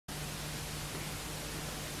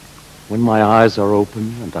When my eyes are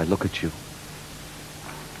open and I look at you,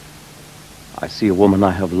 I see a woman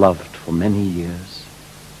I have loved for many years,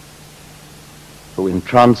 who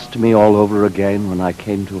entranced me all over again when I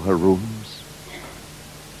came to her rooms,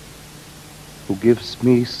 who gives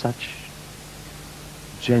me such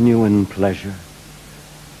genuine pleasure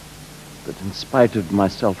that in spite of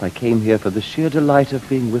myself I came here for the sheer delight of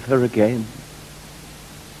being with her again.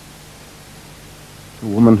 A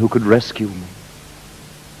woman who could rescue me.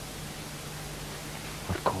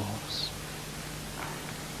 Of course.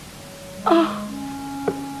 Oh.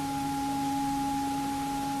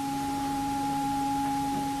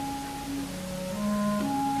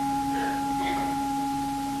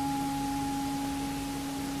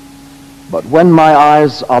 But when my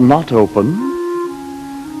eyes are not open,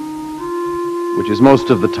 which is most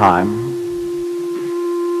of the time,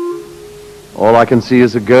 all I can see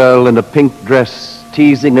is a girl in a pink dress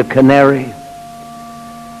teasing a canary,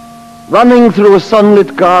 running through a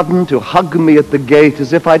sunlit garden to hug me at the gate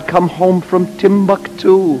as if I'd come home from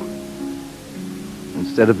Timbuktu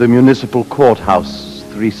instead of the municipal courthouse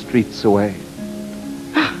 3 streets away.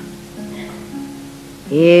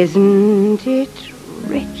 Isn't it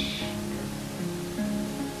rich?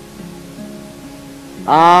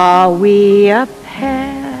 Are we a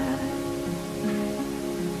pair?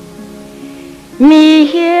 Me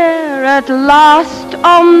here at last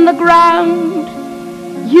on the ground,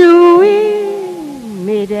 you in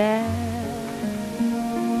midair.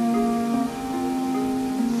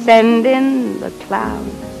 Send in the clouds.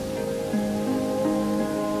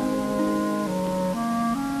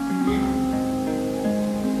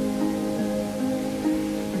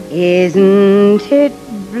 Isn't it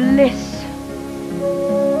bliss?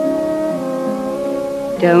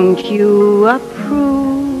 Don't you approve?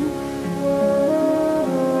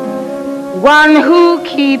 One who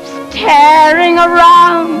keeps tearing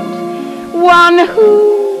around, one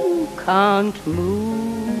who can't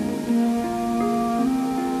move.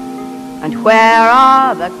 And where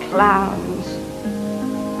are the clowns?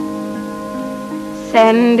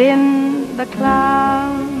 Send in the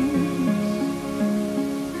clowns.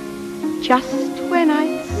 Just when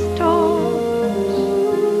I stopped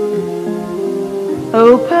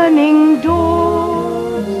opening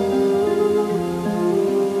doors,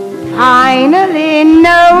 finally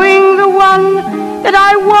knowing the one that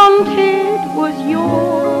I wanted was yours,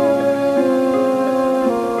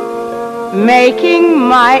 making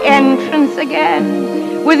my entrance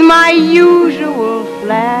again with my usual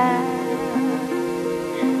flair,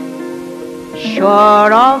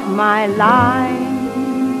 sure of my lines,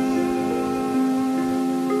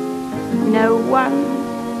 no one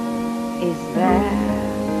is there.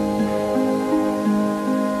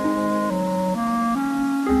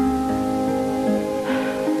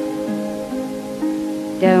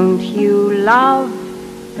 Don't you love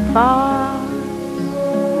fast?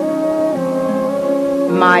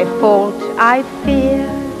 My fault, I fear.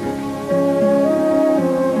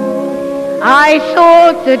 I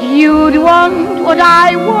thought that you'd want what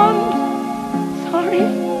I want. Sorry,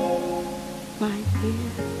 my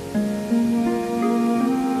dear.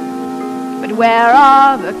 But where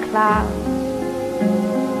are the clouds?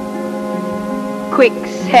 Quick,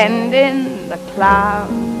 send in the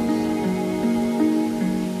clouds.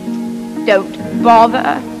 Don't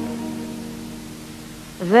bother,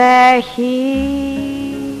 they're here.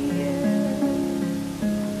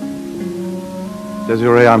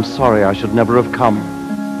 Desiree, I'm sorry. I should never have come.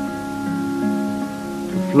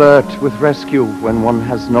 To flirt with rescue when one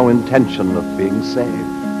has no intention of being saved.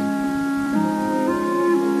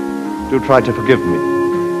 Do try to forgive me.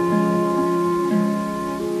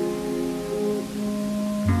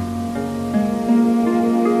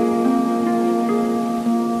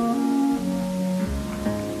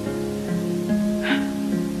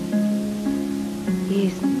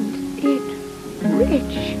 Isn't it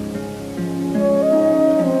rich?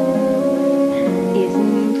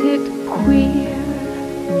 Isn't it queer?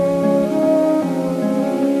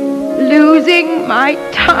 Losing my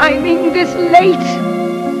timing this late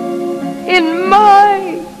in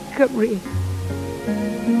my career.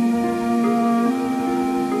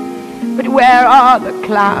 But where are the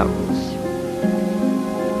clowns?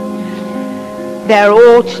 There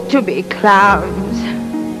ought to be clowns.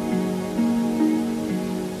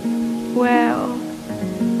 Well,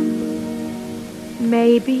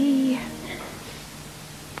 maybe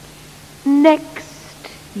next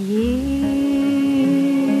year.